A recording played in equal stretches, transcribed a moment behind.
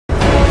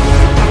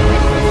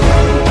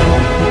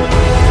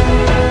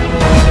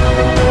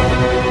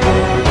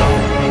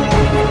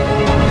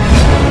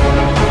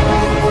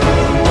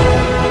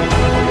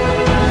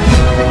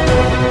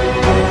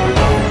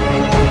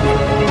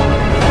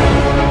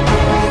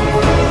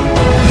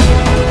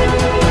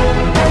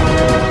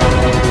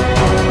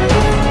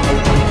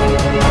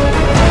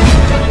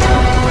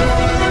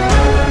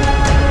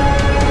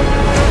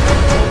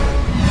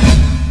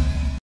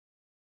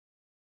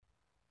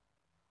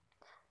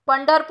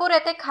पंढरपूर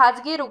येथे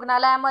खाजगी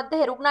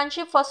रुग्णालयामध्ये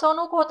रुग्णांची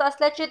फसवणूक होत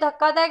असल्याची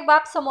धक्कादायक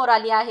बाब समोर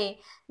आली आहे।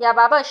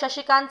 याबाबत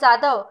शशिकांत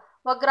जाधव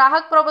व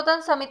ग्राहक प्रबोधन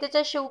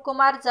समितीचे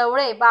शिवकुमार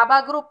जवळे बाबा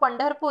ग्रुप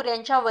पंढरपूर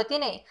यांच्या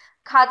वतीने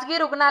खाजगी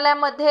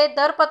रुग्णालयामध्ये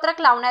दरपत्रक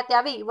लावण्यात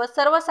यावी व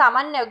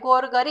सर्वसामान्य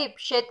गोरगरीब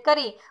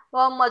शेतकरी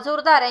व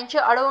मजूरदार यांची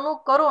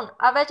अडवणूक करून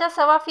अव्याच्या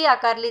सवा फी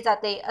आकारली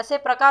जाते असे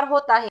प्रकार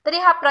होत आहे। तरी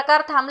हा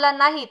प्रकार थांबला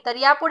नाही तर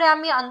यापुढे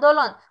आम्ही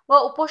आंदोलन व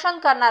उपोषण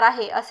करणार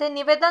आहे असे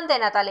निवेदन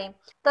देण्यात आले।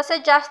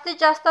 तसेच जास्तीत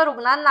जास्त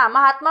रुग्णांना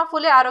महात्मा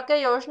फुले आरोग्य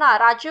योजना,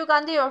 राजीव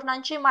गांधी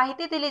योजनांची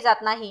माहिती दिली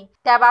जात नाही।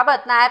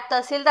 त्याबाबत नायब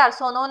तहसीलदार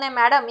सोनवणे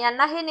मॅडम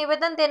यांना हे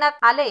निवेदन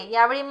देण्यात आले।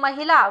 यावेळी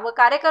महिला व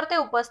कार्यकर्ते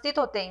उपस्थित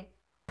होते।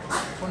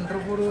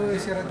 पंढरपूर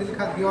शहरातील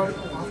खाजगी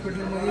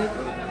हॉस्पिटलमध्ये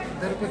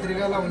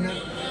दरपत्रिका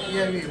लावण्यात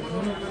यावी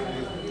म्हणून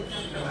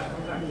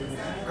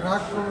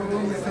ग्राहक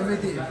प्रबोधन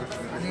समिती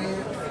आणि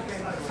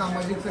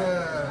सामाजिक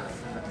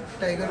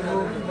टायगर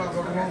ग्रुप,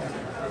 बाबा ग्रुप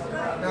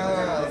या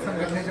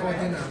संघटनेच्या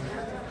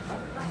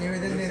वतीनं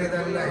निवेदन देण्यात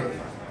आलेलं आहे।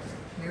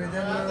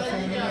 निवेदन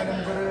सोनवणे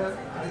मॅडमकडे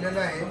दिलेलं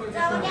आहे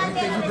आणि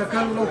त्याची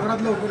दखल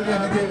लवकरात लवकर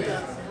घेण्यात यावी,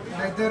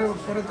 नाहीतर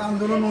परत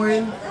आंदोलन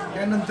होईल,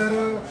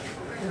 त्यानंतर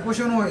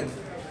उपोषण होईल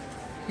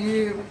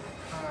ही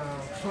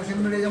सोशल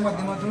मीडियाच्या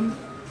माध्यमातून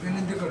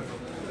विनंती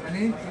करतो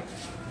आणि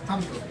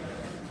थांबतो।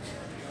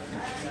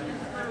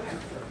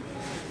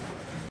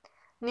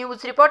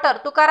 News reporter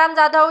Tukaram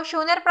Jadhav,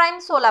 Shivner prime,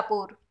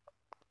 Solapur.